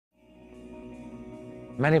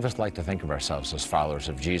Many of us like to think of ourselves as followers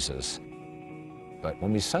of Jesus, but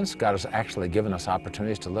when we sense God has actually given us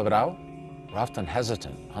opportunities to live it out, we're often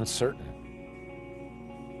hesitant, uncertain,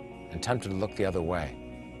 and tempted to look the other way.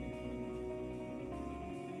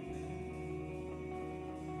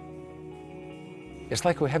 It's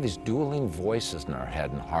like we have these dueling voices in our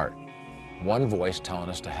head and heart. One voice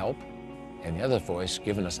telling us to help, and the other voice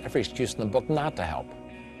giving us every excuse in the book not to help.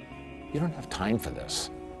 You don't have time for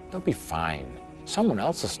this. They'll be fine. Someone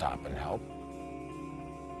else will stop and help.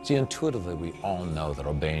 See, intuitively, we all know that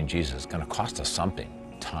obeying Jesus is going to cost us something.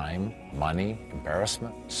 Time, money,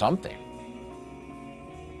 embarrassment, something.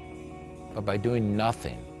 But by doing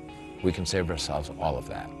nothing, we can save ourselves all of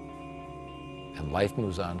that. And life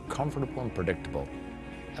moves on comfortable and predictable,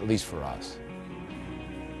 at least for us.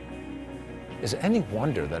 Is it any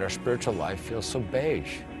wonder that our spiritual life feels so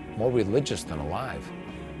beige, more religious than alive?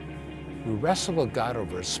 We wrestle with God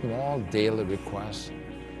over small daily requests,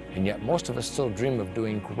 and yet most of us still dream of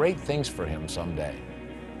doing great things for Him someday.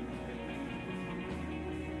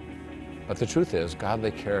 But the truth is,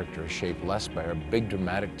 godly character is shaped less by our big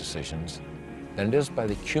dramatic decisions than it is by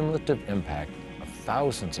the cumulative impact of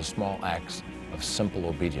thousands of small acts of simple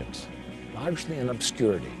obedience, largely in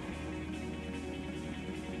obscurity.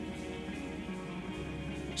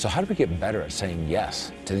 So how do we get better at saying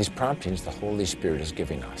yes to these promptings the Holy Spirit is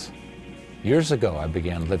giving us? Years ago, I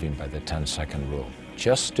began living by the 10-second rule.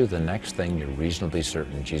 Just do the next thing you're reasonably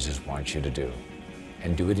certain Jesus wants you to do,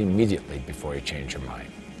 and do it immediately before you change your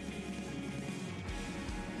mind.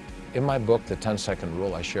 In my book, The 10-Second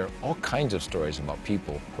Rule, I share all kinds of stories about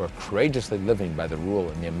people who are courageously living by the rule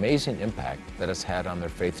and the amazing impact that it's had on their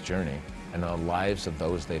faith journey and on the lives of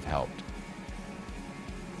those they've helped.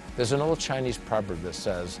 There's an old Chinese proverb that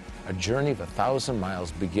says, "A journey of 1,000 miles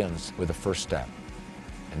begins with the first step,"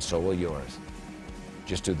 and so will yours.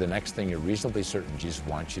 Just do the next thing you're reasonably certain Jesus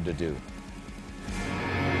wants you to do,